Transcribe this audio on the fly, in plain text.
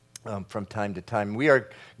from time to time. We are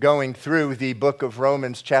going through the book of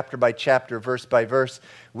Romans chapter by chapter, verse by verse.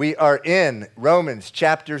 We are in Romans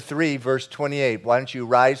chapter 3, verse 28. Why don't you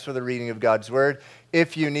rise for the reading of God's word?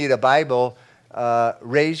 If you need a Bible,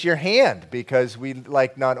 raise your hand, because we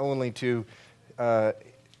like not only to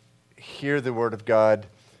hear the word of God,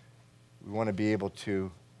 we want to be able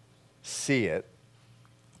to see it.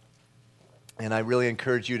 And I really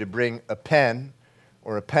encourage you to bring a pen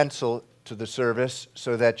or a pencil to the service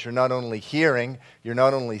so that you're not only hearing, you're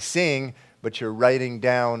not only seeing, but you're writing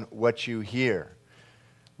down what you hear.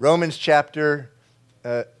 Romans chapter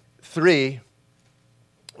 3,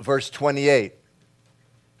 verse 28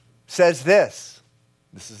 says this.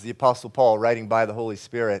 This is the Apostle Paul writing by the Holy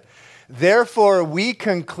Spirit. Therefore, we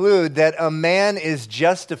conclude that a man is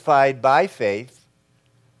justified by faith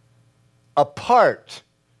apart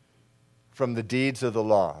from the deeds of the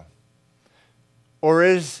law. Or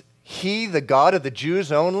is he the God of the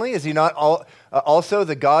Jews only? Is he not also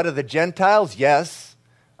the God of the Gentiles? Yes,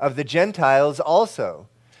 of the Gentiles also.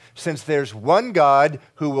 Since there's one God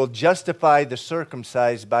who will justify the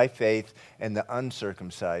circumcised by faith and the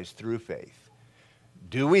uncircumcised through faith.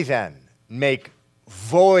 Do we then make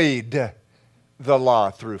void the law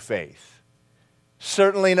through faith?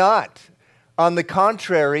 Certainly not. On the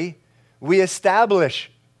contrary, we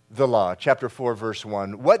establish the law. Chapter 4, verse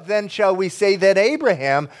 1. What then shall we say that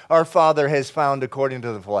Abraham, our father, has found according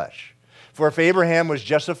to the flesh? For if Abraham was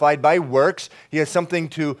justified by works, he has something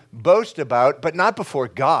to boast about, but not before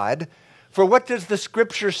God. For what does the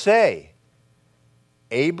scripture say?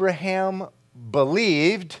 Abraham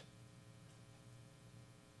believed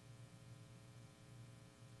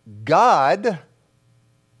God,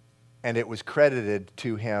 and it was credited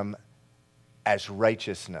to him as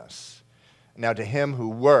righteousness. Now to him who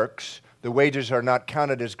works, the wages are not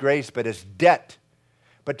counted as grace, but as debt.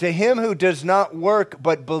 But to him who does not work,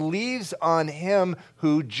 but believes on him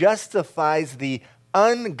who justifies the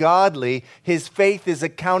ungodly, his faith is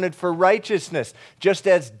accounted for righteousness. Just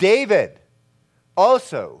as David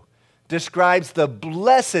also describes the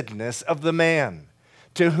blessedness of the man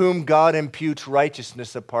to whom God imputes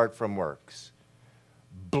righteousness apart from works.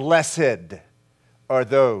 Blessed are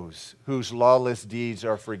those whose lawless deeds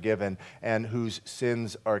are forgiven and whose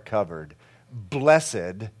sins are covered.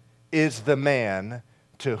 Blessed is the man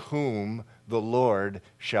to whom the Lord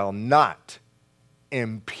shall not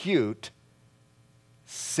impute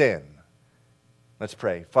sin. Let's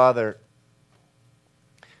pray. Father,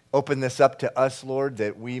 open this up to us, Lord,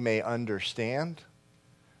 that we may understand.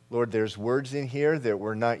 Lord, there's words in here that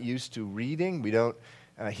we're not used to reading. We don't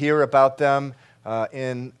hear about them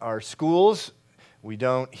in our schools. We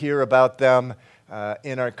don't hear about them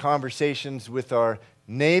in our conversations with our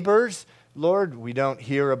neighbors. Lord, we don't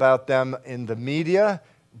hear about them in the media,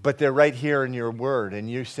 but they're right here in your word. And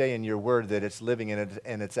you say in your word that it's living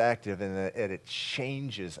and it's active and that it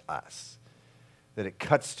changes us, that it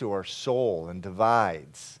cuts to our soul and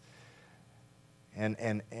divides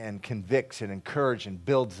and convicts and encourages and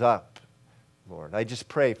builds up, Lord. I just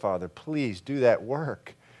pray, Father, please do that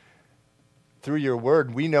work. Through your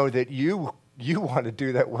word, we know that you want to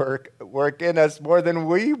do that work in us more than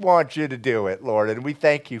we want you to do it, Lord, and we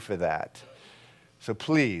thank you for that. So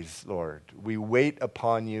please, Lord, we wait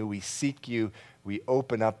upon you, we seek you, we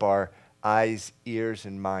open up our eyes, ears,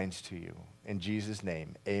 and minds to you. In Jesus'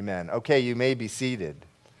 name, amen. Okay, you may be seated.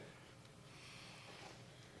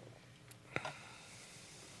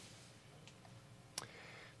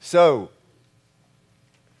 So,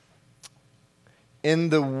 in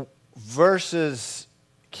the verses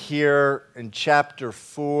here in chapter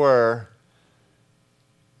 4,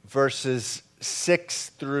 verses 6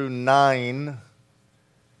 through 9,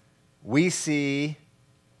 we see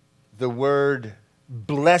the word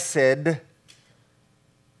blessed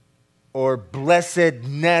or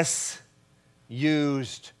blessedness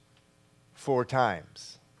used 4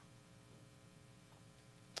 times.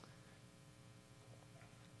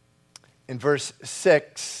 In verse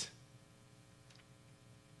 6,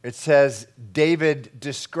 it says David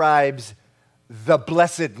describes the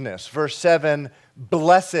blessedness. Verse 7,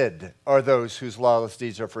 blessed are those whose lawless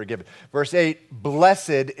deeds are forgiven. Verse 8,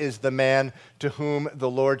 blessed is the man to whom the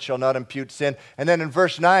Lord shall not impute sin. And then in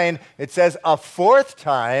verse 9, it says a 4th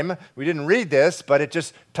time, we didn't read this, but it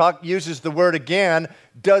just uses the word again,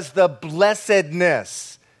 does the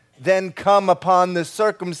blessedness then come upon the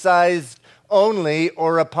circumcised only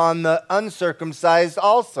or upon the uncircumcised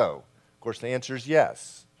also? Of course, the answer is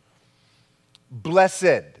yes.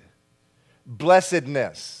 Blessed,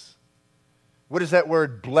 blessedness. What does that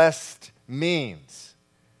word blessed means?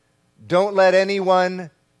 Don't let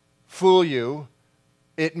anyone fool you.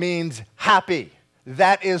 It means happy,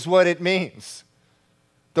 That is what it means.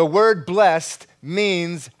 The word blessed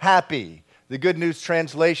means happy. The Good News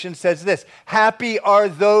Translation says this: happy are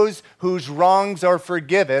those whose wrongs are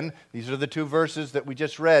forgiven. These are the two verses that we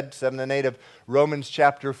just read, 7 and 8 of Romans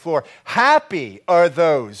chapter 4. Happy are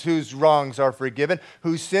those whose wrongs are forgiven,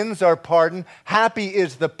 whose sins are pardoned. Happy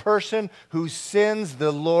is the person whose sins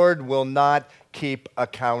the Lord will not keep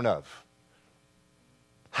account of.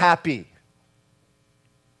 Happy.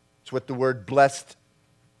 It's what the word blessed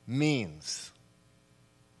means.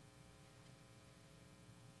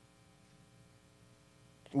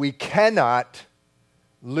 We cannot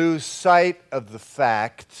lose sight of the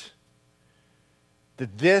fact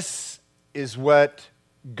that this is what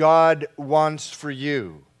God wants for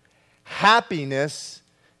you: happiness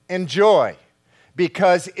and joy.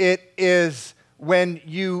 Because it is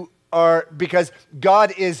because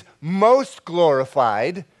God is most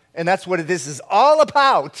glorified, and that's what this is all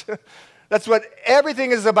about. That's what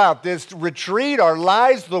everything is about. This retreat, our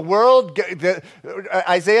lives, the world.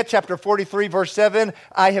 Isaiah chapter 43, verse 7,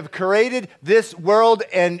 I have created this world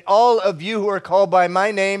and all of you who are called by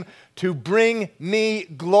my name to bring me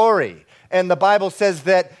glory. And the Bible says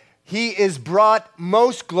that he is brought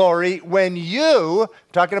most glory when you,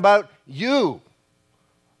 talking about you,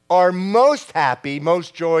 are most happy,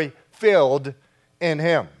 most joy-filled in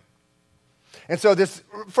him. And so this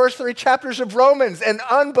first 3 chapters of Romans, an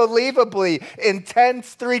unbelievably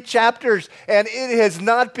intense 3 chapters, and it has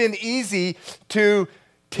not been easy to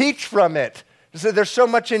teach from it. So there's so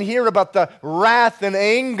much in here about the wrath and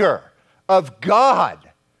anger of God.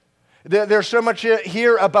 There's so much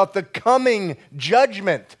here about the coming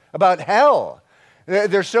judgment, about hell.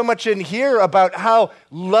 There's so much in here about how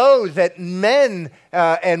low that men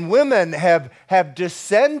and women have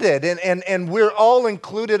descended, and we're all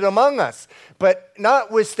included among us. But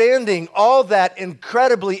notwithstanding all that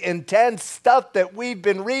incredibly intense stuff that we've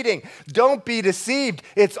been reading, don't be deceived.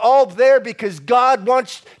 It's all there because God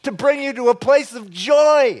wants to bring you to a place of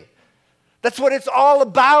joy. That's what it's all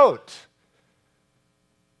about.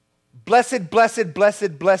 Blessed, blessed,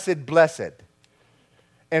 blessed, blessed, blessed.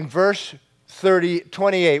 And verse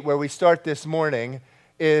 28, where we start this morning,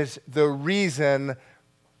 is the reason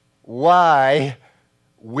why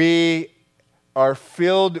we are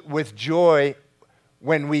filled with joy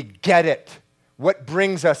when we get it. What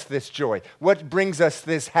brings us this joy? What brings us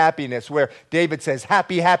this happiness? Where David says,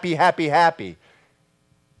 happy, happy, happy, happy.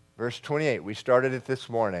 Verse 28, we started it this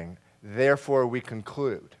morning. Therefore we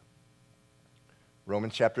conclude,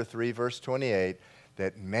 Romans chapter 3, verse 28,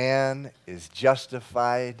 that man is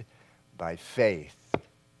justified by faith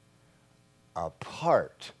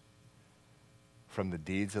apart from the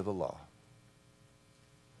deeds of the law.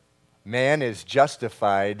 Man is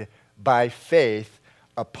justified by faith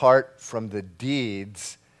apart from the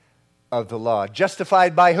deeds of the law.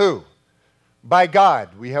 Justified by who? By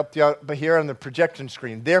God. We helped you out here on the projection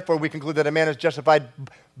screen. Therefore, we conclude that a man is justified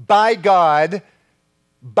by God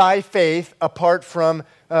by faith apart from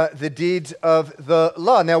the deeds of the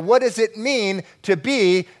law. Now, what does it mean to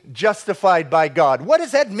be justified by God? What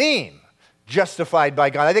does that mean? Justified by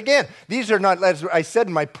God. And again, these are not, as I said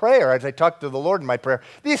in my prayer, as I talked to the Lord in my prayer,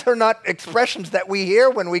 these are not expressions that we hear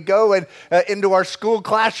when we go into our school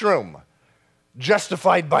classroom.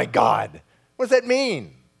 Justified by God. What does that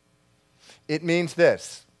mean? It means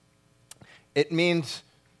this. It means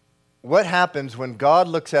what happens when God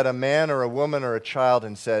looks at a man or a woman or a child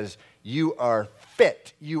and says, you are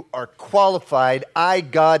fit, you are qualified, I,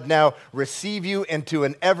 God, now receive you into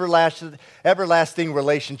an everlasting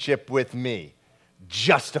relationship with me.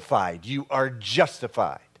 Justified, you are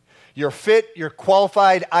justified. You're fit, you're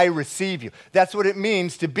qualified, I receive you. That's what it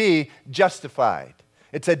means to be justified.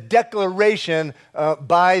 It's a declaration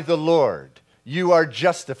by the Lord. You are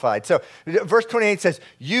justified. So verse 28 says,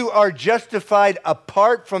 you are justified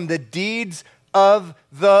apart from the deeds of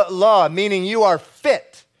the law, meaning you are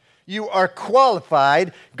fit. You are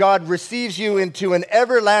qualified. God receives you into an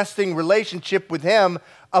everlasting relationship with him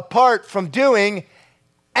apart from doing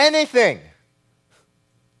anything.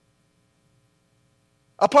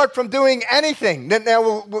 Apart from doing anything.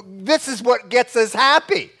 Now, this is what gets us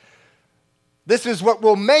happy. This is what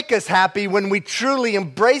will make us happy when we truly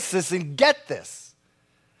embrace this and get this.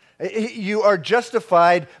 You are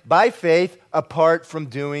justified by faith apart from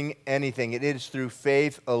doing anything. It is through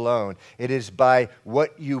faith alone. It is by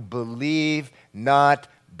what you believe, not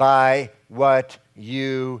by what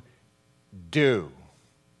you do.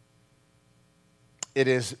 It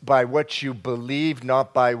is by what you believe,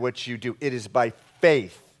 not by what you do. It is by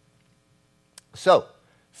faith. So,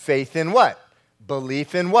 faith in what?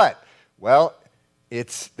 Belief in what? Well,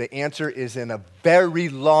 the answer is in a very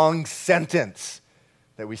long sentence.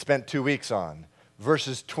 that we spent 2 weeks on,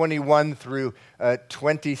 verses 21 through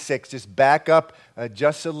 26. Just back up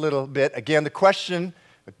just a little bit. Again, the question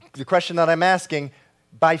that I'm asking,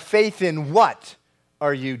 by faith in what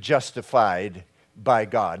are you justified by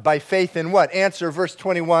God? By faith in what? Answer, verse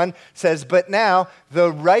 21 says, but now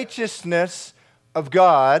the righteousness of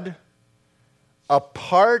God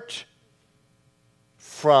apart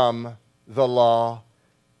from the law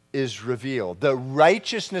is revealed. The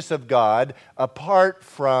righteousness of God apart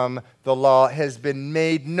from the law has been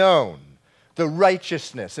made known. The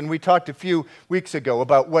righteousness. And we talked a few weeks ago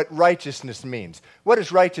about what righteousness means. What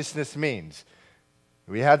does righteousness mean?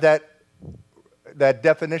 We have that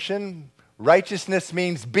definition. Righteousness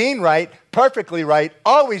means being right, perfectly right,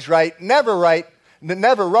 always right, never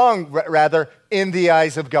wrong, rather, in the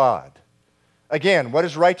eyes of God. Again, what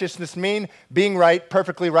does righteousness mean? Being right,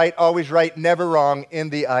 perfectly right, always right, never wrong in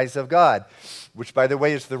the eyes of God, which, by the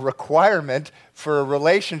way, is the requirement for a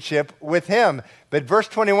relationship with Him. But verse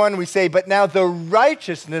 21, we say, but now the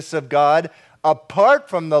righteousness of God, apart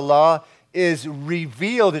from the law, is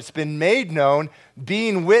revealed. It's been made known,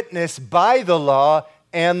 being witnessed by the law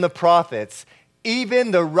and the prophets,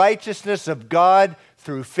 even the righteousness of God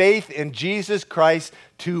through faith in Jesus Christ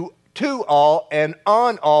to all and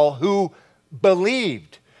on all who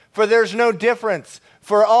believed. For there's no difference,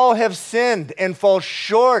 for all have sinned and fall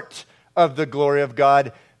short of the glory of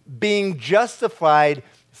God, being justified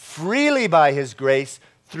freely by His grace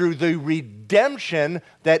through the redemption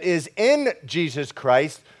that is in Jesus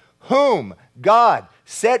Christ, whom God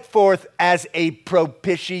set forth as a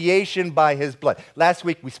propitiation by His blood. Last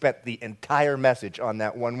week we spent the entire message on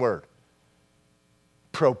that one word,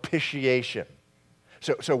 propitiation.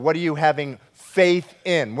 So what are you having faith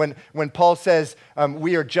in? When Paul says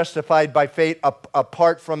we are justified by faith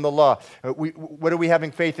apart from the law, what are we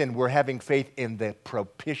having faith in? We're having faith in the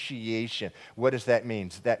propitiation. What does that mean?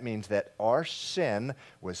 That means that our sin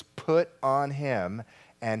was put on Him,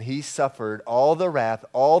 and He suffered all the wrath,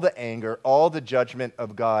 all the anger, all the judgment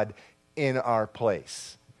of God in our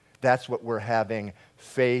place. That's what we're having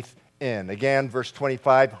faith in. Again, verse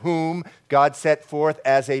 25, whom God set forth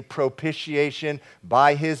as a propitiation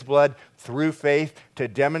by His blood through faith to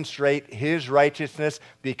demonstrate His righteousness,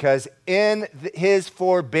 because in His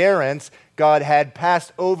forbearance God had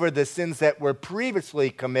passed over the sins that were previously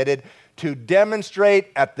committed to demonstrate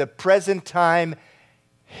at the present time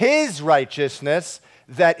His righteousness,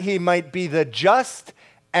 that He might be the just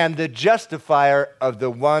and the justifier of the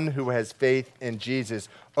one who has faith in Jesus.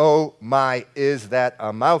 Oh my, is that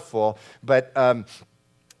a mouthful? But the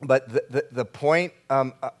point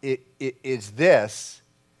is this,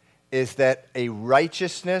 is that a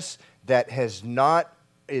righteousness that is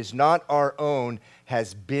not our own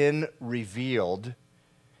has been revealed.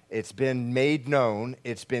 It's been made known.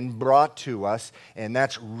 It's been brought to us. And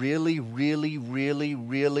that's really, really, really,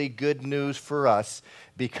 really good news for us,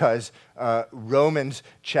 because Romans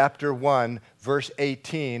chapter 1, verse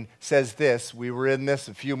 18 says this. We were in this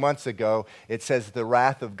a few months ago. It says, the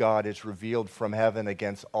wrath of God is revealed from heaven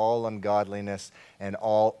against all ungodliness and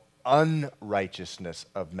all unrighteousness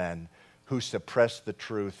of men who suppress the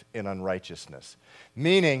truth in unrighteousness.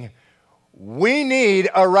 Meaning, we need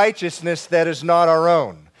a righteousness that is not our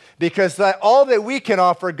own. Because all that we can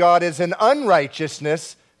offer God is an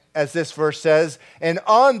unrighteousness, as this verse says, and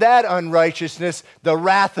on that unrighteousness, the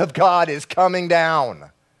wrath of God is coming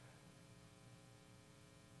down.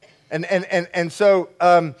 And so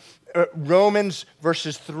Romans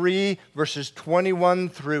verses 3, verses 21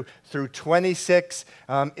 through 26,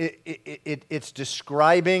 it's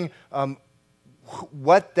describing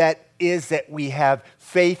what that is that we have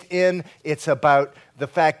faith in. It's about the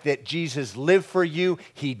fact that Jesus lived for you,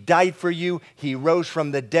 He died for you, He rose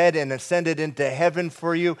from the dead and ascended into heaven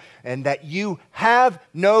for you, and that you have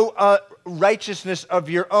no righteousness of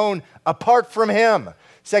your own apart from Him.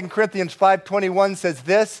 2 Corinthians 5:21 says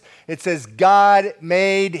this. It says, God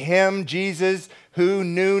made Him, Jesus, who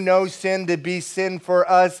knew no sin, to be sin for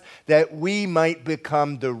us, that we might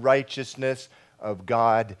become the righteousness of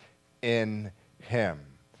God in Him.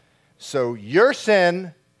 So your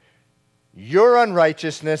sin, your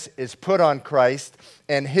unrighteousness is put on Christ,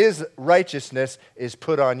 and His righteousness is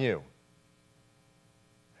put on you.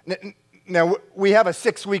 Now, we have a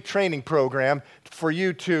 6-week training program for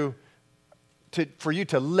you to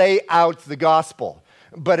lay out the gospel.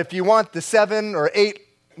 But if you want the 7 or 8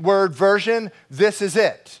 word version, this is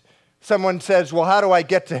it. Someone says, well, how do I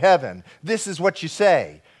get to heaven? This is what you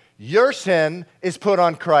say. Your sin is put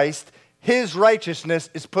on Christ. His righteousness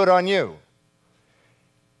is put on you.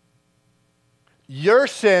 Your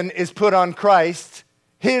sin is put on Christ.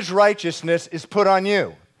 His righteousness is put on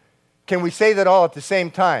you. Can we say that all at the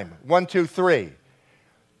same time? 1, 2, 3.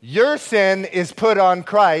 Your sin is put on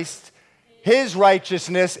Christ. His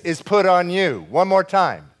righteousness is put on you. One more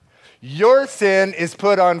time. Your sin is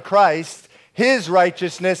put on Christ. His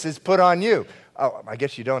righteousness is put on you. Oh, I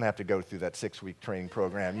guess you don't have to go through that 6-week training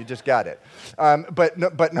program. You just got it. But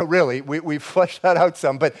no, really, we fleshed that out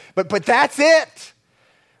some. But that's it.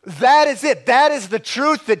 That is it. That is the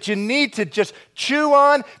truth that you need to just chew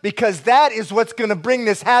on, because that is what's going to bring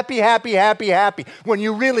this happy, happy, happy, happy. When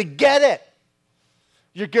you really get it,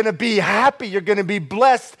 you're going to be happy. You're going to be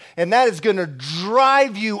blessed. And that is going to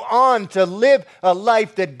drive you on to live a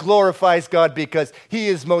life that glorifies God, because He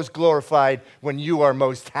is most glorified when you are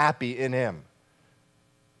most happy in Him.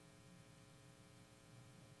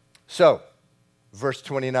 So, verse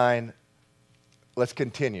 29, let's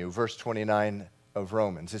continue. Verse 29 of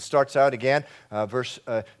Romans. It starts out again. Verse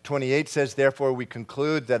 28 says, therefore we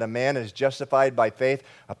conclude that a man is justified by faith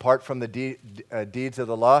apart from the deeds of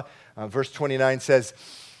the law. Verse 29 says,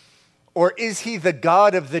 or is he the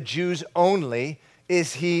God of the Jews only?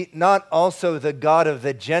 Is he not also the God of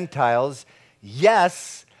the Gentiles?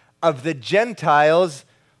 Yes, of the Gentiles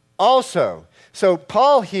also. So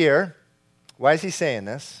Paul here, why is he saying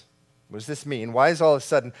this? What does this mean? Why is all of a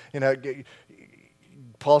sudden,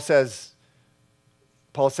 Paul says,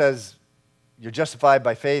 you're justified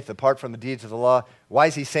by faith apart from the deeds of the law. Why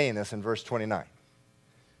is he saying this in verse 29?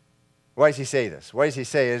 Why does he say this? Why does he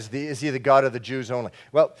say, is he the God of the Jews only?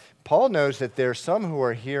 Well, Paul knows that there are some who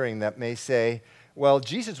are hearing that may say, well,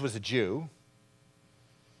 Jesus was a Jew.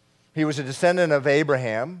 He was a descendant of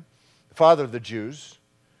Abraham, the father of the Jews.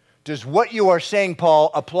 Does what you are saying,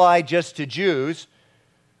 Paul, apply just to Jews,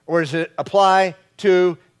 or does it apply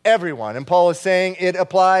to everyone? And Paul is saying it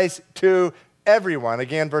applies to everyone.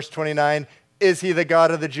 Again, verse 29, is he the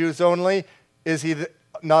God of the Jews only? Is he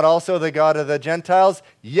not also the God of the Gentiles?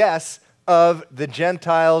 Yes, of the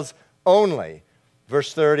Gentiles only.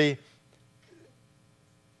 Verse 30,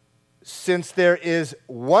 since there is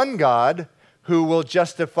one God who will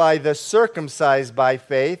justify the circumcised by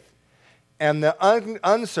faith and the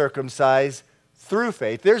uncircumcised through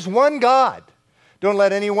faith. There's one God. Don't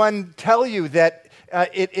let anyone tell you that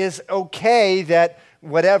it is okay that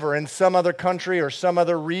whatever, in some other country or some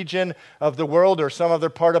other region of the world or some other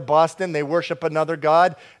part of Boston, they worship another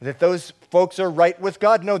God, that those folks are right with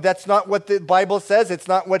God. No, that's not what the Bible says. It's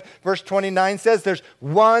not what verse 29 says. There's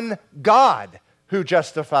one God who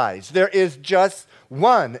justifies. There is just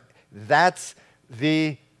one. That's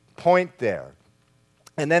the point there.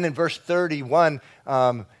 And then in verse 31,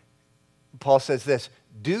 Paul says this,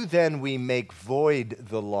 do then we make void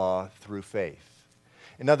the law through faith?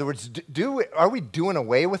 In other words, are we doing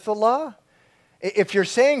away with the law? If you're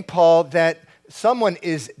saying, Paul, that someone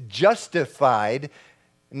is justified,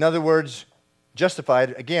 in other words,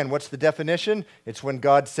 justified, again, what's the definition? It's when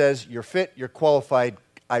God says, you're fit, you're qualified,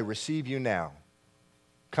 I receive you now.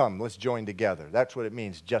 Come, let's join together. That's what it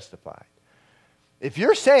means, justified. If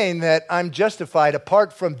you're saying that I'm justified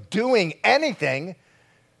apart from doing anything,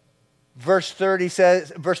 verse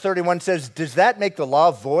 31 says, does that make the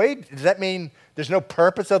law void? Does that mean there's no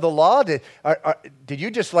purpose of the law? Did you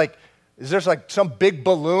just is there some big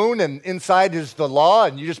balloon and inside is the law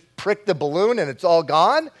and you just prick the balloon and it's all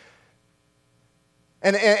gone?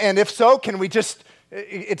 And if so, can we just,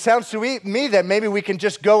 it sounds to me that maybe we can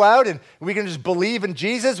just go out and we can just believe in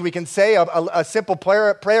Jesus. We can say a simple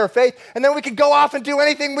prayer of faith, and then we can go off and do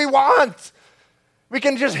anything we want. We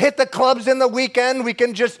can just hit the clubs in the weekend. We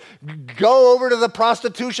can just go over to the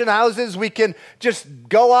prostitution houses. We can just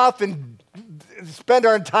go off and spend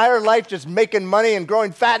our entire life just making money and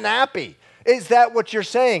growing fat and happy. Is that what you're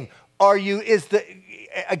saying?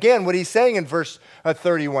 Again, what he's saying in verse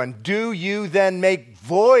 31, do you then make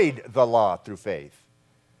void the law through faith?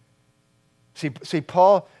 See,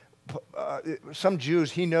 Paul, some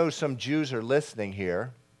Jews, he knows some Jews are listening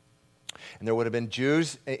here. And there would have been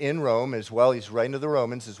Jews in Rome as well. He's writing to the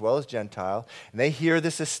Romans as well as Gentile. And they hear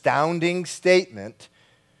this astounding statement.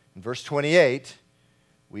 In verse 28,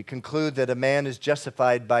 we conclude that a man is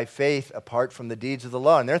justified by faith apart from the deeds of the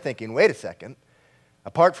law. And they're thinking, wait a second,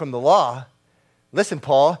 apart from the law? Listen,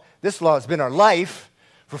 Paul, this law has been our life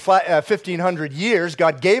for 1,500 years.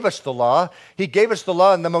 God gave us the law. He gave us the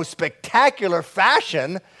law in the most spectacular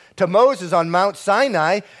fashion to Moses on Mount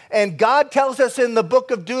Sinai, and God tells us in the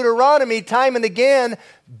book of Deuteronomy time and again,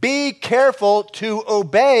 be careful to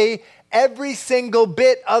obey every single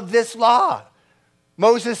bit of this law.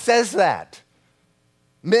 Moses says that.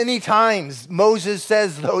 Many times Moses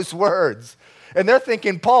says those words. And they're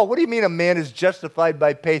thinking, Paul, what do you mean a man is justified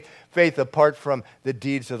by faith apart from the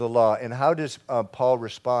deeds of the law? And how does Paul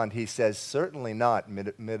respond? He says, certainly not,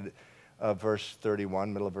 of verse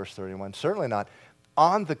 31, middle of verse 31. Certainly not.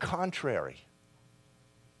 On the contrary,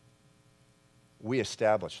 we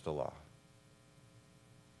establish the law.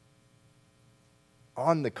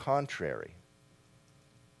 On the contrary,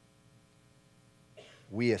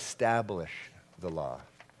 we establish the law.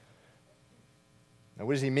 Now,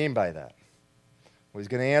 what does he mean by that? Well, he's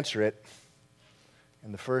going to answer it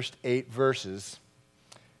in the first 8 verses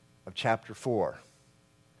of chapter 4.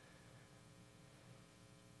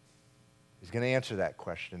 He's going to answer that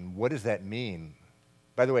question. What does that mean?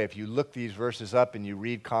 By the way, if you look these verses up and you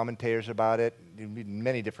read commentators about it, you read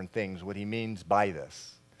many different things, what he means by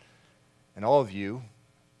this. And all of you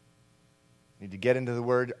need to get into the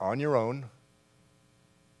Word on your own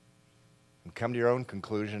and come to your own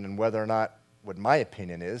conclusion, and whether or not what my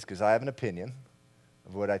opinion is, because I have an opinion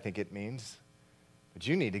of what I think it means, but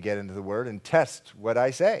you need to get into the Word and test what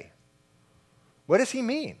I say. What does he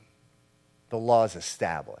mean? The law is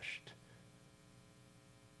established.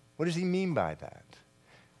 What does he mean by that?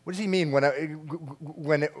 What does he mean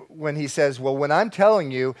when he says, well, when I'm telling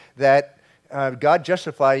you that God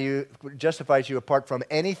justifies you apart from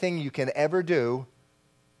anything you can ever do,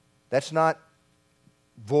 that's not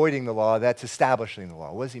voiding the law, that's establishing the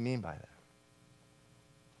law. What does he mean by that?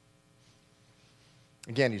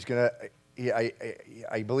 Again,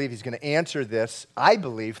 I believe he's going to answer this, I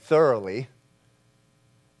believe, thoroughly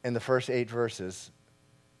in the first 8 verses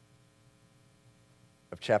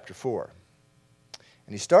of chapter 4.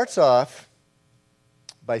 And he starts off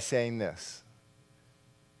by saying this.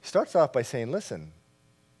 He starts off by saying, listen,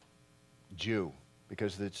 Jew,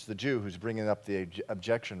 because it's the Jew who's bringing up the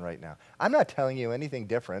objection right now. I'm not telling you anything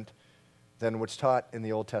different than what's taught in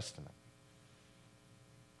the Old Testament.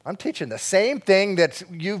 I'm teaching the same thing that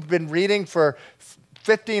you've been reading for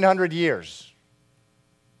 1,500 years.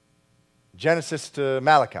 Genesis to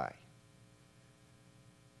Malachi.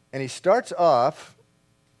 And he starts off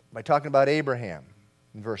by talking about Abraham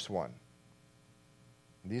in verse 1.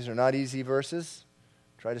 These are not easy verses.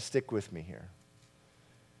 Try to stick with me here.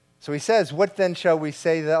 So he says, what then shall we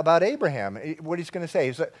say about Abraham? What he's going to say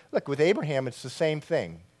is, look, with Abraham, it's the same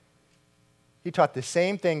thing. He taught the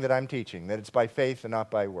same thing that I'm teaching, that it's by faith and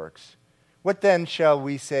not by works. What then shall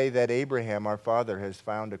we say that Abraham, our father, has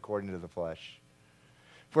found according to the flesh?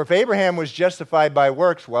 For if Abraham was justified by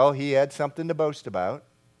works, well, he had something to boast about,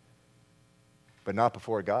 but not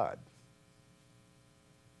before God.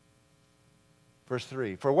 Verse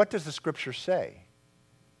 3, for what does the Scripture say?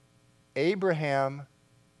 Abraham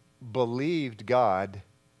believed God,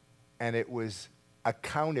 and it was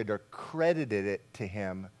accounted or credited it to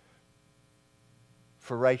him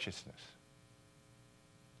for righteousness.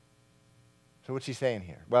 So what's he saying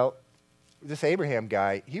here? Well, this Abraham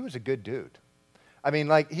guy, he was a good dude. I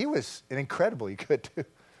mean, he was an incredibly good dude.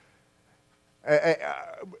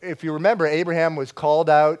 If you remember, Abraham was called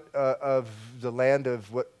out of the land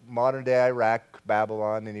of what modern-day Iraq,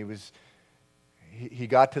 Babylon, and he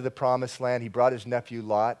got to the promised land. He brought his nephew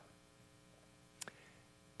Lot.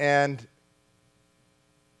 And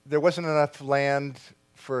there wasn't enough land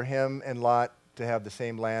for him and Lot to have the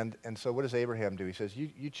same land. And so what does Abraham do? He says,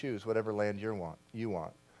 you choose whatever land you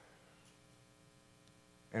want.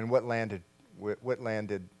 And what land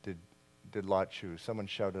did Lot choose? Someone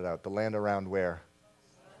shouted out. The land around where?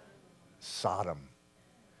 Sodom.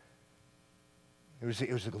 It was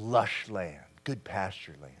a lush land, good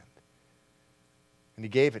pasture land. And he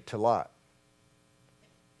gave it to Lot.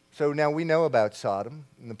 So now we know about Sodom,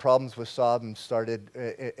 and the problems with Sodom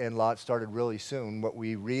and Lot started really soon. What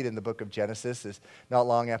we read in the book of Genesis is not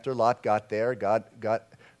long after Lot got there, God got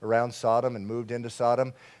around Sodom and moved into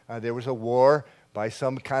Sodom. There was a war by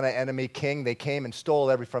some kind of enemy king. They came and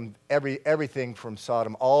stole everything from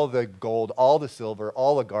Sodom, all the gold, all the silver,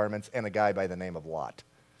 all the garments, and a guy by the name of Lot.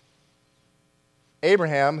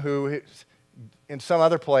 Abraham, who in some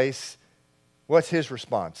other place, what's his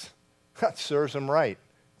response? That serves him right.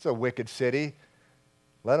 It's a wicked city.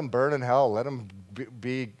 Let him burn in hell. Let him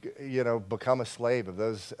become a slave of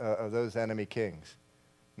those enemy kings.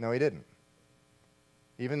 No, he didn't.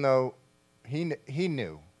 Even though he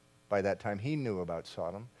knew by that time, he knew about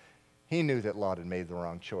Sodom. He knew that Lot had made the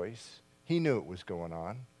wrong choice. He knew it was going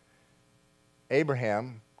on.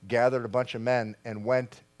 Abraham gathered a bunch of men and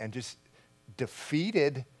went and just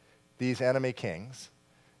defeated these enemy kings,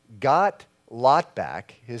 got Lot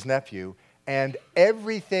back, his nephew, and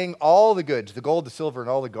everything, all the goods, the gold, the silver, and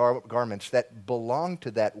all the garments that belonged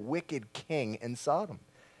to that wicked king in Sodom.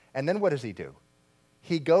 And then what does he do?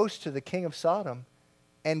 He goes to the king of Sodom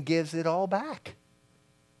and gives it all back.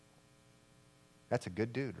 That's a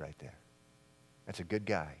good dude right there. That's a good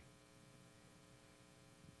guy.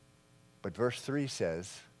 But verse 3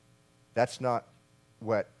 says, That's not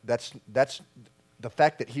what, that's the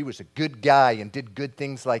fact that he was a good guy and did good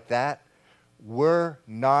things like that were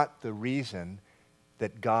not the reason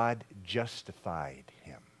that God justified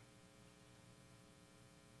him.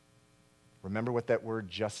 Remember what that word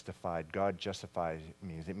justified, God justifies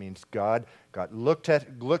means. It means God looks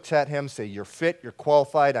at him, say, you're fit, you're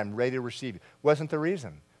qualified, I'm ready to receive you. Wasn't the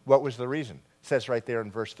reason. What was the reason? It says right there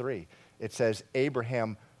in verse 3. It says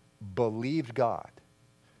Abraham believed God,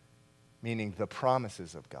 meaning the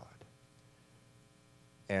promises of God.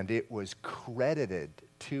 And it was credited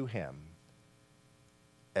to him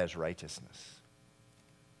as righteousness.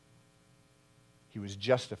 He was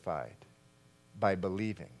justified by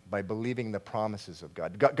believing the promises of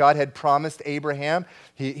God. God had promised Abraham.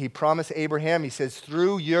 He promised Abraham, he says,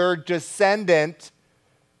 through your descendants,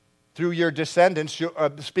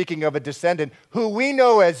 speaking of a descendant, who we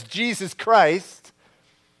know as Jesus Christ,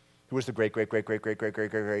 who was the great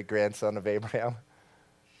grandson of Abraham.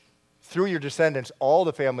 Through your descendants, all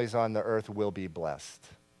the families on the earth will be blessed.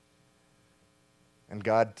 And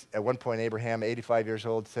God, at one point, Abraham, 85 years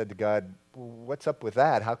old, said to God, what's up with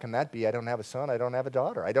that? How can that be? I don't have a son. I don't have a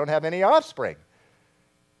daughter. I don't have any offspring.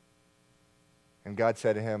 And God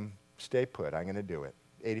said to him, stay put. I'm going to do it.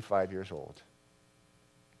 85 years old.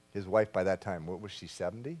 His wife by that time, what was she,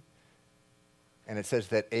 70? And it says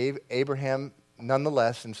that Abraham,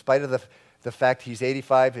 nonetheless, in spite of the fact he's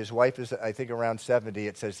 85, his wife is, I think, around 70,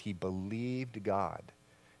 it says he believed God.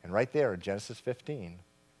 And right there in Genesis 15,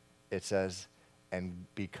 it says, and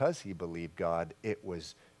because he believed God, it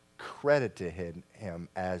was credited to him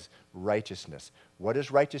as righteousness. What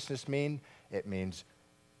does righteousness mean? It means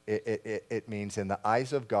in the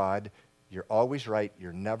eyes of God, you're always right,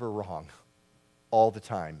 you're never wrong, all the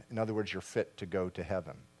time. In other words, you're fit to go to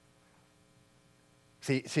heaven.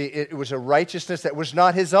 See, it was a righteousness that was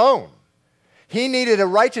not his own. He needed a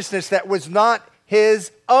righteousness that was not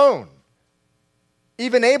his own.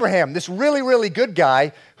 Even Abraham, this really, really good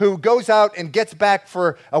guy who goes out and gets back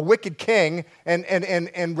for a wicked king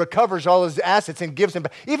and recovers all his assets and gives him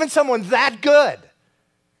back. Even someone that good.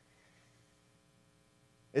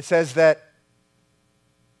 It says that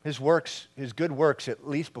his works, his good works, at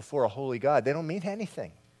least before a holy God, they don't mean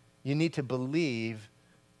anything. You need to believe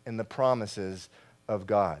in the promises of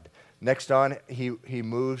God. Next on, he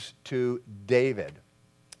moves to David.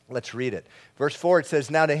 Let's read it. Verse 4, it says,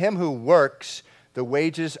 now to him who works, the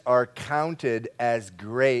wages are counted as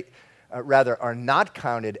are not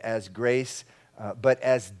counted as grace, but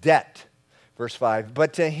as debt. Verse 5,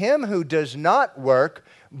 but to him who does not work,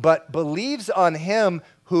 but believes on him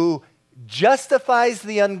who justifies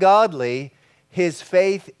the ungodly, his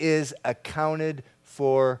faith is accounted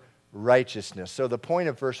for righteousness. So the point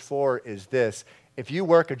of verse 4 is this. If you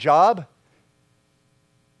work a job,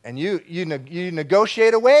 and you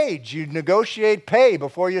negotiate a wage, you negotiate pay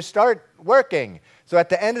before you start working. So at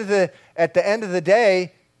the end of the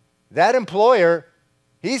day, that employer,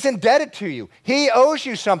 he's indebted to you. He owes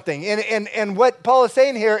you something. And what Paul is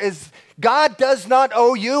saying here is God does not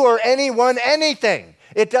owe you or anyone anything.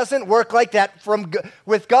 It doesn't work like that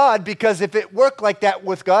with God, because if it worked like that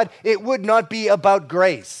with God, it would not be about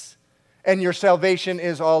grace. And your salvation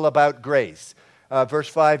is all about grace. Verse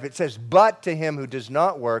 5, it says, but to him who does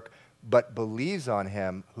not work, but believes on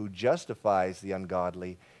him who justifies the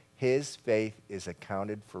ungodly, his faith is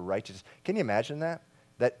accounted for righteousness. Can you imagine that?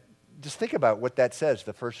 Just think about what that says,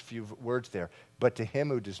 the first few words there. But to him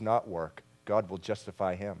who does not work, God will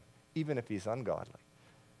justify him, even if he's ungodly.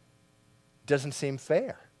 Doesn't seem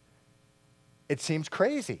fair. It seems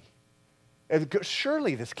crazy.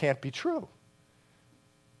 Surely this can't be true.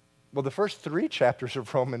 Well, the first 3 chapters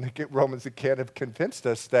of Romans again have convinced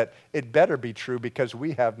us that it better be true, because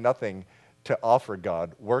we have nothing to offer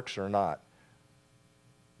God, works or not,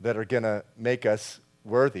 that are going to make us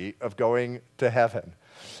worthy of going to heaven.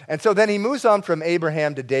 And so then he moves on from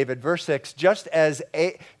Abraham to David. Verse 6, just as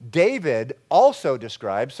David also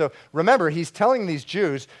describes. So remember, he's telling these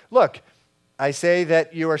Jews, look, I say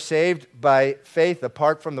that you are saved by faith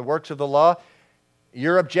apart from the works of the law.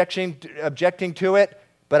 You're objecting to it.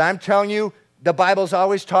 But I'm telling you, the Bible's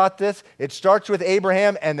always taught this. It starts with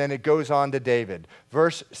Abraham, and then it goes on to David.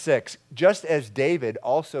 Verse 6, just as David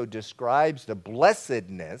also describes the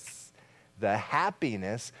blessedness, the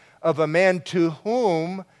happiness of a man to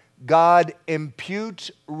whom God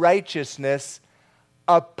imputes righteousness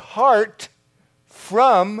apart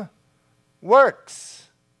from works.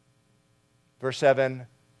 Verse 7,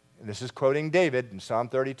 and this is quoting David in Psalm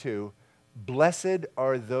 32, blessed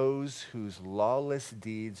are those whose lawless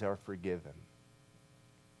deeds are forgiven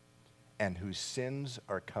and whose sins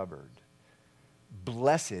are covered.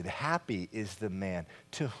 Blessed, happy is the man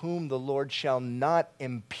to whom the Lord shall not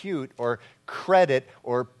impute or credit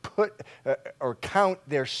or put or count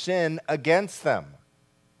their sin against them.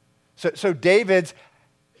 So David's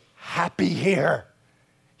happy here.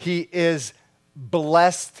 He is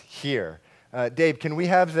blessed here. Dave, can we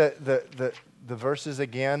have the verses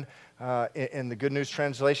again in the Good News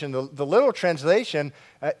Translation? The little translation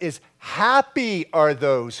is, happy are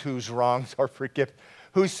those whose wrongs are forgiven,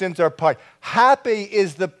 whose sins are pardoned. Happy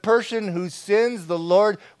is the person whose sins the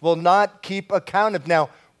Lord will not keep account of. Now,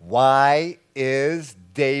 why is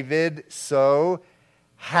David so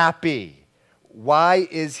happy? Why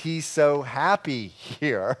is he so happy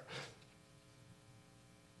here?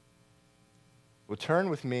 Well, turn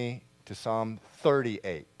with me to Psalm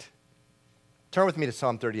 38. Turn with me to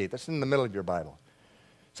Psalm 38. That's in the middle of your Bible.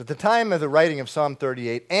 So at the time of the writing of Psalm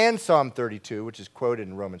 38 and Psalm 32, which is quoted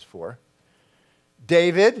in Romans 4,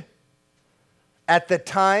 David, at the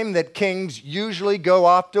time that kings usually go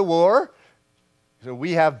off to war, so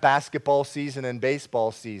we have basketball season and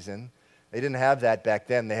baseball season. They didn't have that back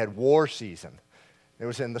then. They had war season. It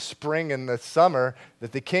was in the spring and the summer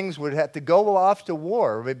that the kings would have to go off to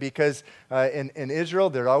war because in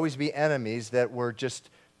Israel there'd always be enemies that were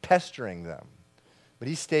just pestering them. But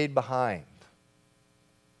he stayed behind.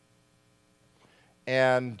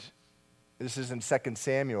 And this is in 2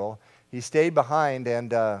 Samuel. He stayed behind,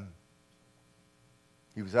 and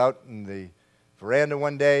he was out in the veranda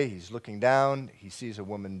one day. He's looking down. He sees a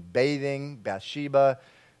woman bathing, Bathsheba.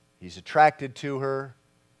 He's attracted to her.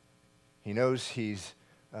 He knows she's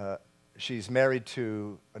married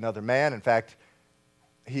to another man. In fact,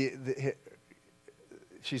 she's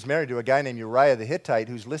married to a guy named Uriah the Hittite,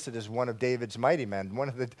 who's listed as one of David's mighty men, one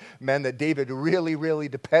of the men that David really, really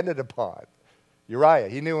depended upon. Uriah,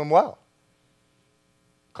 he knew him well.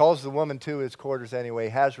 Calls the woman to his quarters anyway,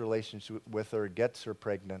 has relations with her, gets her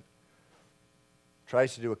pregnant,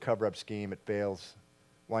 tries to do a cover-up scheme, it fails,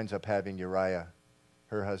 winds up having Uriah,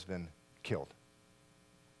 her husband, killed.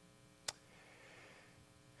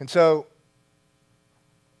 And so,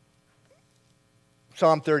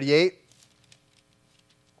 Psalm 38,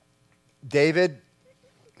 David,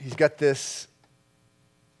 he's got this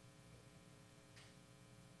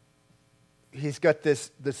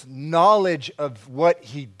knowledge of what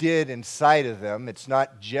he did inside of him. It's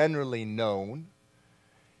not generally known.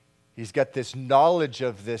 He's got this knowledge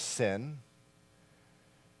of this sin.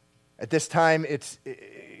 At this time,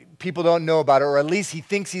 people don't know about it, or at least he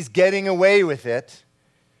thinks he's getting away with it.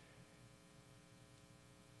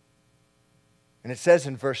 And it says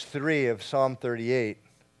in verse 3 of Psalm 38,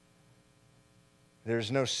 "There's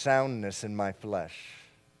no soundness in my flesh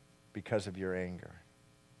because of your anger,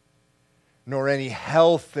 nor any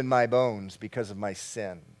health in my bones because of my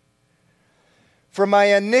sin. For my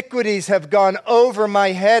iniquities have gone over my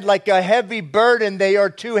head like a heavy burden. They are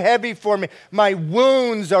too heavy for me. My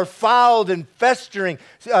wounds are fouled and festering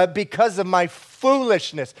because of my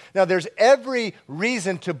foolishness." Now, there's every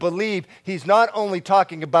reason to believe he's not only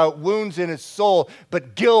talking about wounds in his soul,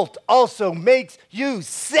 but guilt also makes you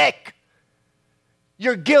sick.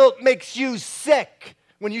 Your guilt makes you sick.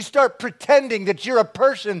 When you start pretending that you're a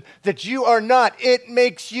person that you are not, it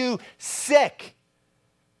makes you sick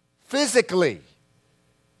physically.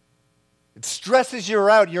 It stresses you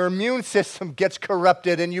out. Your immune system gets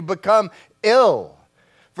corrupted and you become ill.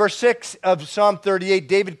 Verse 6 of Psalm 38,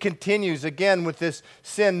 David continues again with this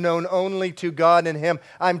sin known only to God and him.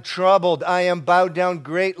 "I'm troubled. I am bowed down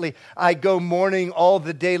greatly. I go mourning all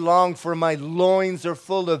the day long, for my loins are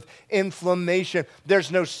full of inflammation. There's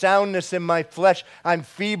no soundness in my flesh. I'm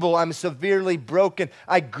feeble. I'm severely broken.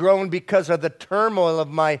 I groan because of the turmoil of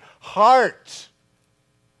my heart."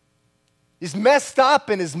 He's messed up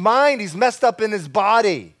in his mind. He's messed up in his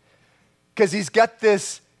body because he's got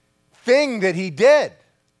this thing that he did.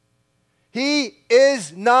 He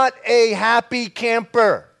is not a happy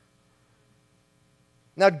camper.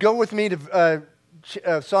 Now go with me to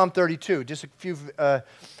Psalm 32, just a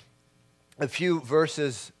few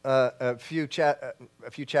verses, a few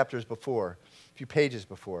chapters before, a few pages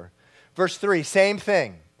before. Verse 3, same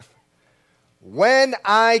thing. "When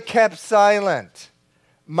I kept silent,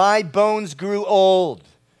 my bones grew old.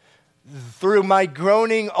 Through my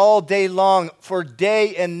groaning all day long, for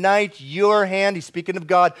day and night your hand," he's speaking of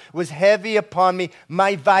God, "was heavy upon me.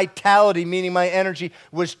 My vitality," meaning my energy,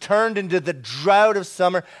 "was turned into the drought of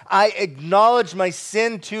summer. I acknowledged my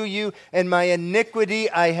sin to you, and my iniquity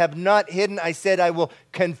I have not hidden. I said, I will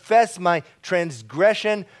confess my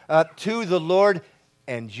transgression to the Lord,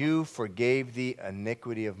 and you forgave the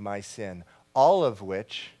iniquity of my sin." All of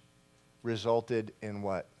which resulted in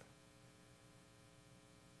what?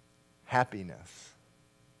 happiness.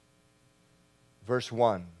 Verse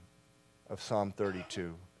 1 of Psalm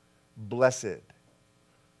 32. Blessed,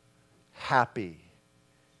 happy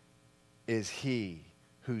is he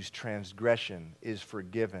whose transgression is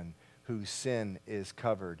forgiven, whose sin is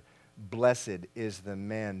covered. Blessed is the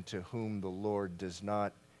man to whom the Lord does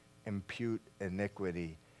not impute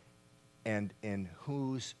iniquity, and in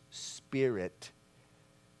whose spirit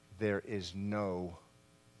there is no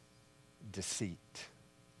deceit.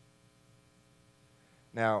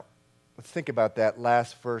 Now, let's think about that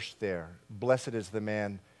last verse there. Blessed is the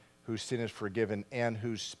man whose sin is forgiven and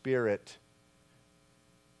whose spirit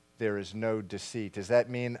there is no deceit. Does that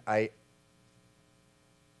mean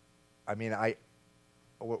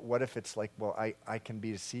what if it's like, well, I can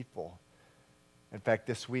be deceitful? In fact,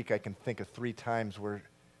 this week I can think of 3 times where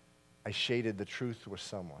I shaded the truth with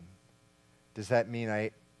someone. Does that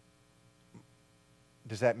mean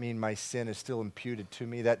my sin is still imputed to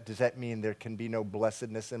me? Does that mean there can be no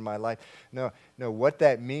blessedness in my life? No. What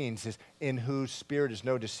that means is in whose spirit is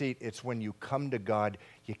no deceit. It's when you come to God,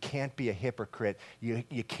 you can't be a hypocrite.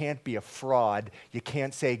 You can't be a fraud. You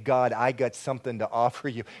can't say, God, I got something to offer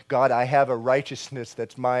you. God, I have a righteousness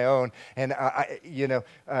that's my own. And I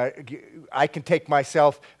can take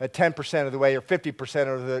myself 10% of the way or 50%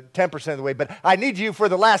 or the 10% of the way, but I need you for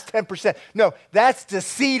the last 10%. No, that's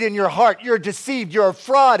deceit in your heart. You're deceived. You're a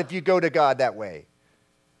fraud if you go to God that way.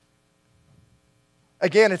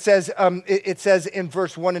 Again, it says in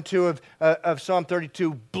verse 1 and 2 of Psalm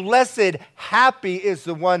 32, blessed, happy is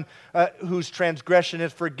the one whose transgression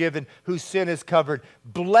is forgiven, whose sin is covered.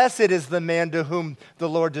 Blessed is the man to whom the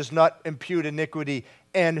Lord does not impute iniquity,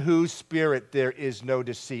 and whose spirit there is no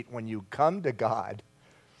deceit. When you come to God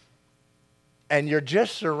and you're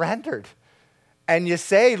just surrendered and you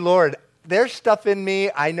say, Lord, there's stuff in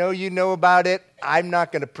me. I know you know about it. I'm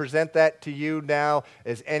not going to present that to you now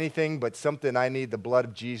as anything but something I need the blood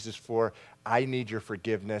of Jesus for. I need your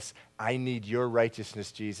forgiveness. I need your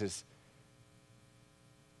righteousness, Jesus.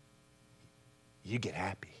 You get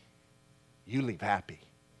happy. You leave happy.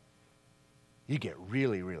 You get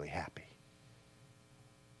really, really happy.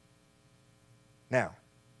 Now,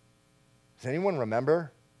 does anyone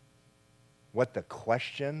remember what the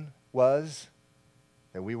question was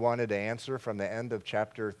that we wanted to answer from the end of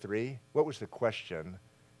chapter 3? What was the question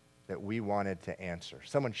that we wanted to answer?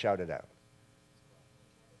 Someone shout it out.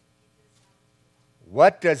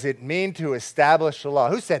 What does it mean to establish the law?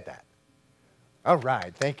 Who said that? All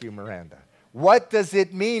right. Thank you, Miranda. What does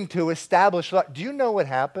it mean to establish law? Do you know what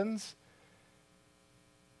happens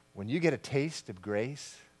when you get a taste of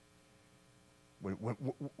grace?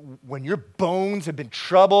 When your bones have been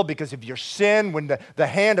troubled because of your sin, when the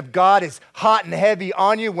hand of God is hot and heavy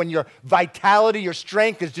on you, when your vitality, your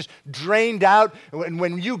strength is just drained out,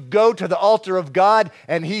 when you go to the altar of God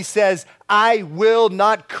and he says, I will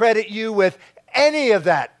not credit you with any of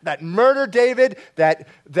that murder, David, that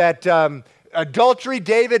adultery,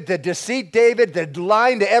 David, the deceit, David, the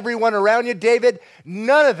lying to everyone around you, David,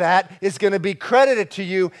 none of that is going to be credited to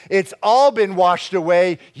you. It's all been washed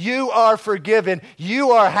away. You are forgiven.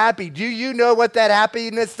 You are happy. Do you know what that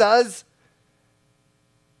happiness does?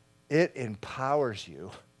 It empowers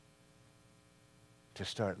you to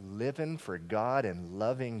start living for God and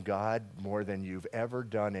loving God more than you've ever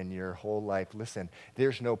done in your whole life. Listen,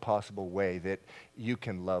 there's no possible way that you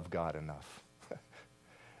can love God enough.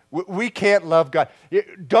 We can't love God.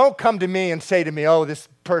 Don't come to me and say to me, oh, this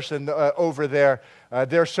person over there,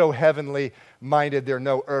 they're so heavenly minded, they're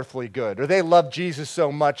no earthly good. Or they love Jesus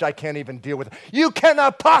so much, I can't even deal with it. You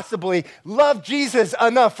cannot possibly love Jesus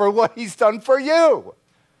enough for what he's done for you.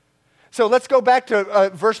 So let's go back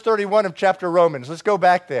to verse 31 of chapter Romans. Let's go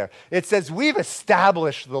back there. It says, we've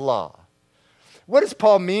established the law. What does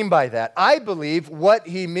Paul mean by that? I believe what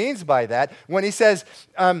he means by that when he says,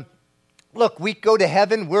 look, we go to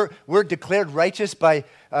heaven. We're declared righteous by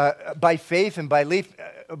faith and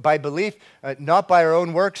by belief, not by our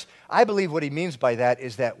own works. I believe what he means by that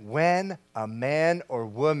is that when a man or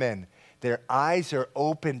woman, their eyes are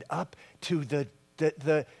opened up to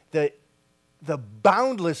the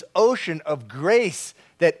boundless ocean of grace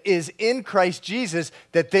that is in Christ Jesus,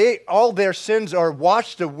 that all their sins are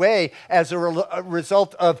washed away as a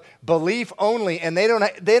result of belief only, and they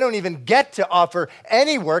don't even get to offer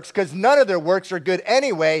any works because none of their works are good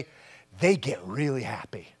anyway. They get really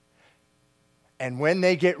happy. And when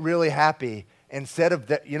they get really happy, instead of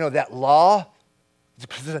that law,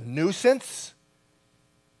 it's a nuisance.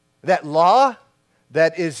 That law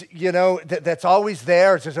that is, that's always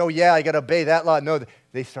there. It says, oh yeah, I got to obey that law. No,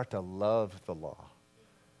 they start to love the law.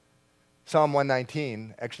 Psalm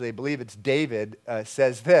 119, actually, I believe it's David,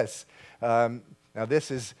 says this. Now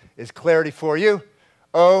this is clarity for you.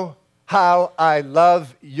 Oh, how I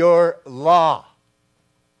love your law.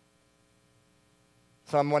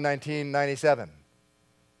 Psalm 119:97.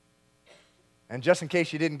 And just in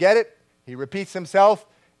case you didn't get it, he repeats himself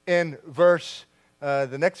in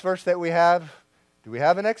the next verse that we have. Do we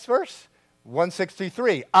have a next verse?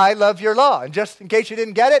 163. I love your law. And just in case you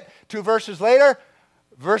didn't get it, 2 verses later,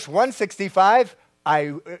 verse 165,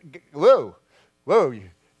 whoa,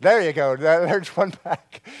 there you go. There's one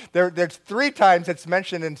back. There's 3 times it's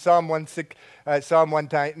mentioned in Psalm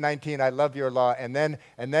 119, I love your law. And then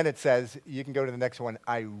it says, you can go to the next one,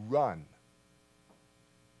 I run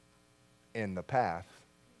in the path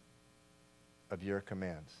of your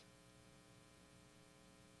commands.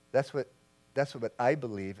 That's what I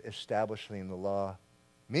believe establishing the law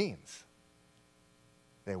means.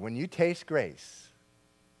 That when you taste grace,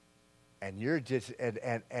 and you're just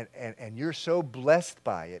and you're so blessed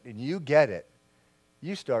by it, and you get it,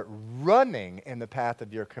 you start running in the path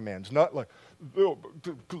of your commands. Not like the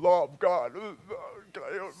law of God.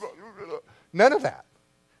 None of that.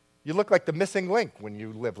 You look like the missing link when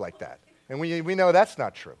you live like that, and we know that's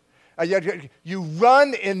not true. You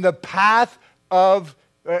run in the path of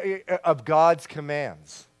God's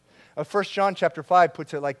commands. 1 John chapter 5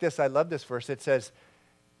 puts it like this. I love this verse. It says,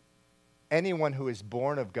 anyone who is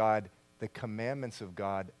born of God, the commandments of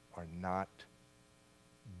God are not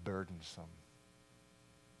burdensome.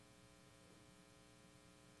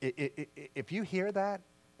 If you hear that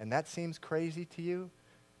and that seems crazy to you,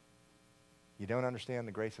 you don't understand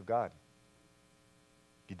the grace of God.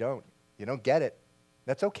 You don't get it.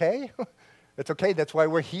 That's okay. That's okay. That's why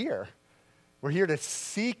we're here. We're here to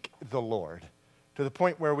seek the Lord to the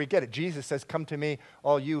point where we get it. Jesus says, come to me,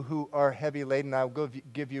 all you who are heavy laden, I will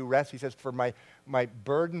give you rest. He says, for my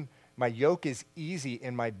burden, my yoke is easy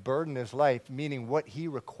and my burden is light, meaning what he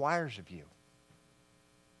requires of you.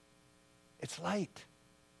 It's light.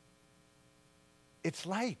 It's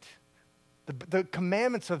light. The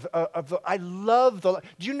commandments of the, I love the law.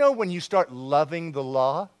 Do you know when you start loving the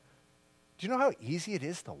law, do you know how easy it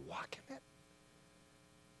is to walk in it?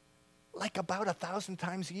 Like about 1,000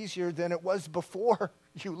 times easier than it was before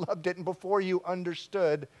you loved it and before you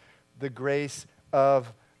understood the grace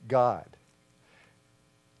of God.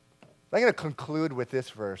 I'm going to conclude with this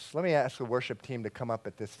verse. Let me ask the worship team to come up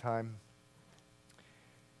at this time.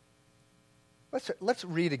 Let's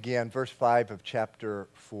read again verse 5 of chapter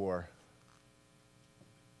 4.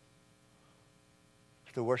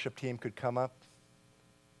 If the worship team could come up,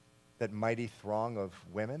 that mighty throng of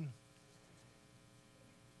women.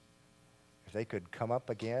 If they could come up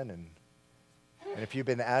again, and if you've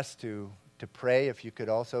been asked to pray, if you could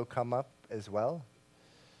also come up as well.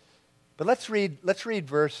 But let's read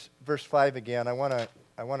verse 5 again. I want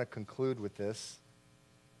to conclude with this.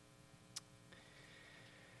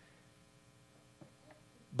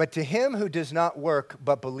 But to him who does not work,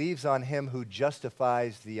 but believes on him who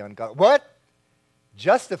justifies the ungodly. What?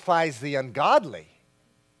 Justifies the ungodly.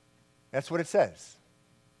 That's what it says.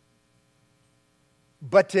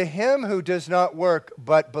 But to him who does not work,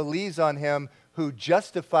 but believes on him who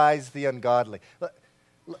justifies the ungodly.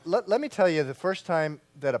 Let me tell you, the first time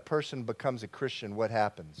that a person becomes a Christian, what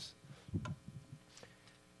happens?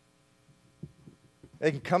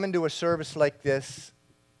 They can come into a service like this.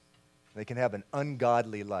 They can have an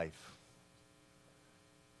ungodly life.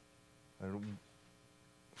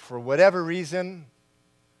 For whatever reason,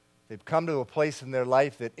 they've come to a place in their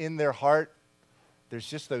life that in their heart, there's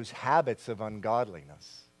just those habits of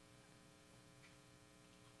ungodliness.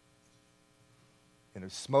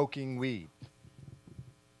 Smoking weed.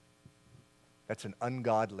 That's an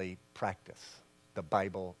ungodly practice, the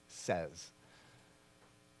Bible says.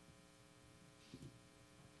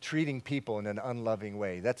 Treating people in an unloving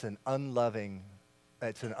way, that's an ungodly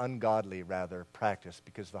practice,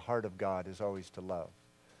 because the heart of God is always to love.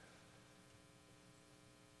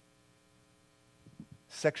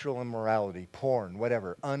 Sexual immorality, porn,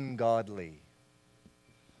 whatever, ungodly.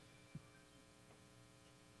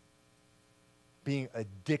 Being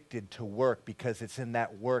addicted to work because it's in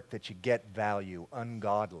that work that you get value,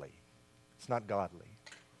 ungodly. It's not godly.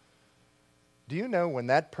 Do you know when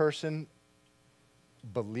that person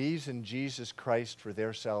believes in Jesus Christ for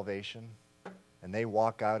their salvation and they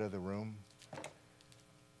walk out of the room,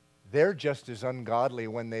 they're just as ungodly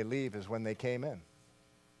when they leave as when they came in?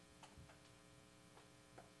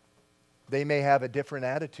 They may have a different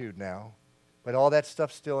attitude now, but all that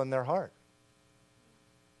stuff's still in their heart.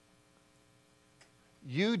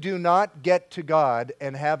 You do not get to God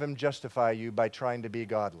and have him justify you by trying to be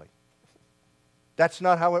godly. That's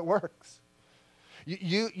not how it works.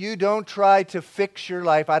 You don't try to fix your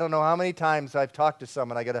life. I don't know how many times I've talked to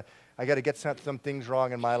someone. I gotta get some things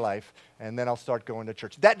wrong in my life, and then I'll start going to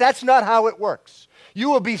church. That's not how it works. You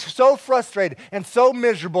will be so frustrated and so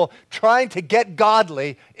miserable trying to get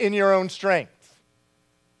godly in your own strength.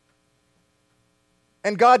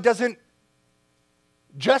 And God doesn't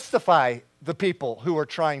justify the people who are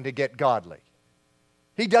trying to get godly.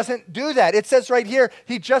 He doesn't do that. It says right here,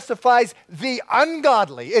 he justifies the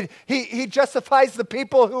ungodly. He justifies the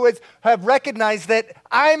people who have recognized that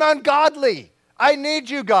I'm ungodly. I need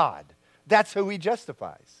you, God. That's who he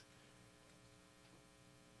justifies.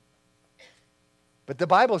 But the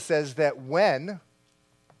Bible says that when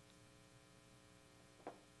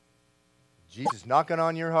Jesus is knocking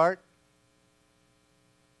on your heart,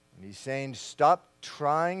 and he's saying, stop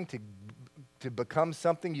trying to become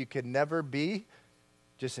something you could never be,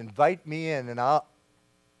 just invite me in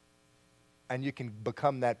and you can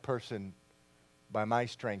become that person by my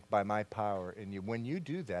strength, by my power in you. When you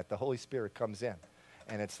do that, the Holy Spirit comes in.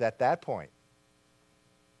 And it's at that point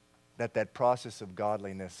that process of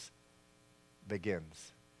godliness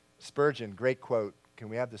begins. Spurgeon, great quote. Can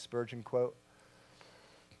we have the Spurgeon quote?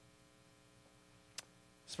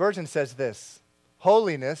 Spurgeon says this: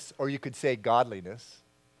 holiness, or you could say godliness,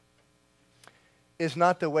 is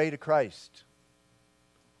not the way to Christ.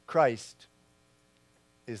 Christ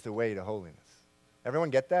is the way to holiness. Everyone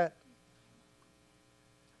get that?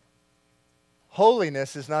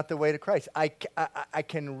 Holiness is not the way to Christ. I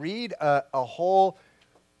can read a whole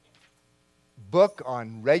book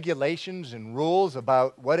on regulations and rules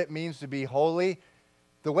about what it means to be holy.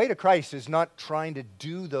 The way to Christ is not trying to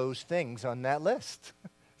do those things on that list.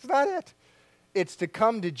 It's not it. It's to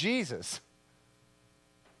come to Jesus.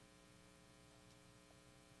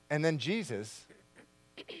 And then Jesus,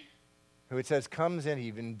 who it says comes in,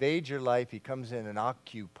 he invades your life, he comes in and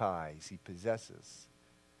occupies, he possesses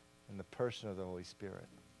in the person of the Holy Spirit.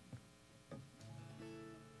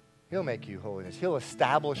 He'll make you holiness. He'll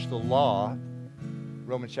establish the law,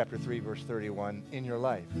 Romans chapter 3, verse 31, in your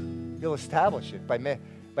life. He'll establish it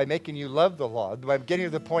by making you love the law, by getting to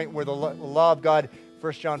the point where the law of God,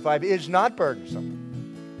 1 John 5, is not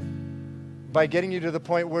burdensome. By getting you to the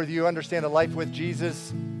point where you understand a life with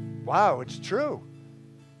Jesus, wow, it's true.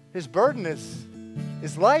 His burden is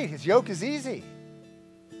light. His yoke is easy.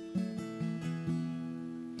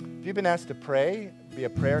 If you've been asked to pray, be a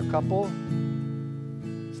prayer couple,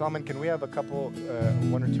 Solomon, can we have a couple,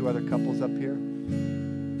 one or two other couples up here?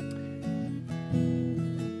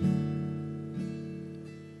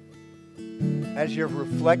 As you're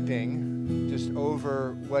reflecting just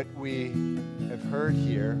over what we have heard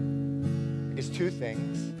here, I guess two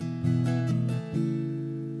things.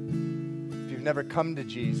 If you've never come to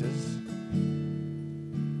Jesus,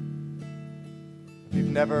 if you've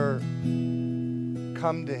never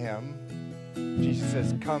come to him, Jesus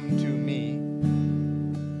says, come to me.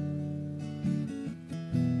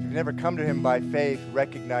 If you've never come to him by faith,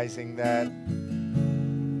 recognizing that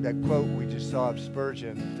quote we just saw of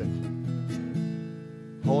Spurgeon, that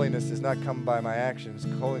holiness does not come by my actions,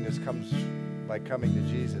 holiness comes by coming to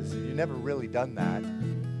Jesus. If you've never really done that,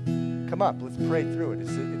 come up, let's pray through it.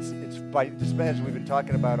 It's by, just as we've been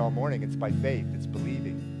talking about all morning, it's by faith, it's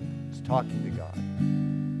believing, it's talking to God.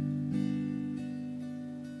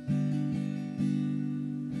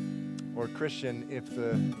 Or Christian, if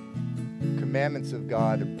the commandments of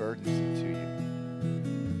God are burdensome to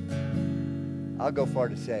you, I'll go so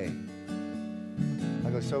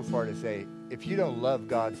far to say, if you don't love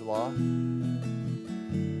God's law,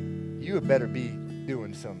 you had better be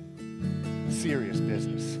doing some serious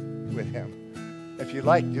business with him. If you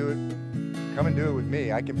like, do it. Come and do it with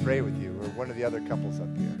me. I can pray with you or one of the other couples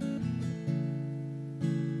up here.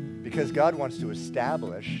 Because God wants to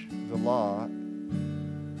establish the law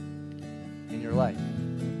in your life.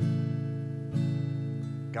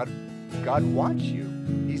 God wants you.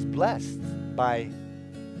 He's blessed by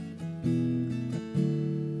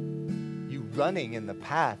you running in the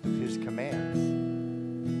path of his commands.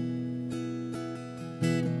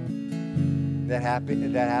 That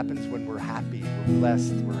happens when we're happy, we're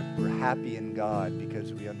blessed, we're happy in God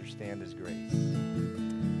because we understand his grace.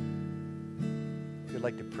 If you'd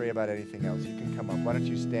like to pray about anything else, you can come up. Why don't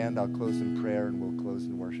you stand? I'll close in prayer and we'll close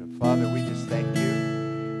in worship. Father, we just thank you.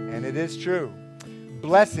 And it is true.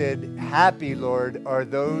 Blessed, happy, Lord, are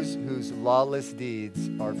those whose lawless deeds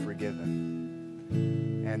are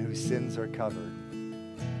forgiven and whose sins are covered.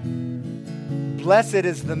 Blessed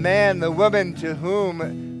is the man, the woman to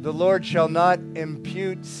whom the Lord shall not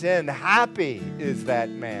impute sin. Happy is that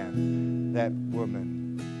man, that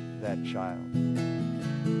woman, that child.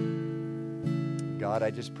 God,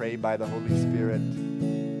 I just pray by the Holy Spirit,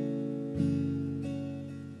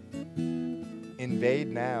 invade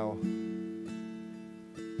now,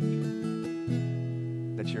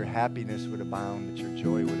 that your happiness would abound, that your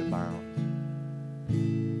joy would abound.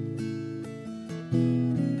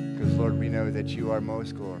 Because, Lord, we know that you are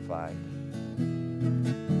most glorified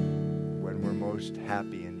when we're most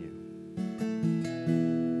happy in you.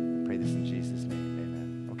 I pray this in Jesus' name.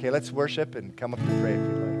 Amen. Okay, let's worship and come up and pray if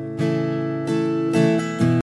you'd like.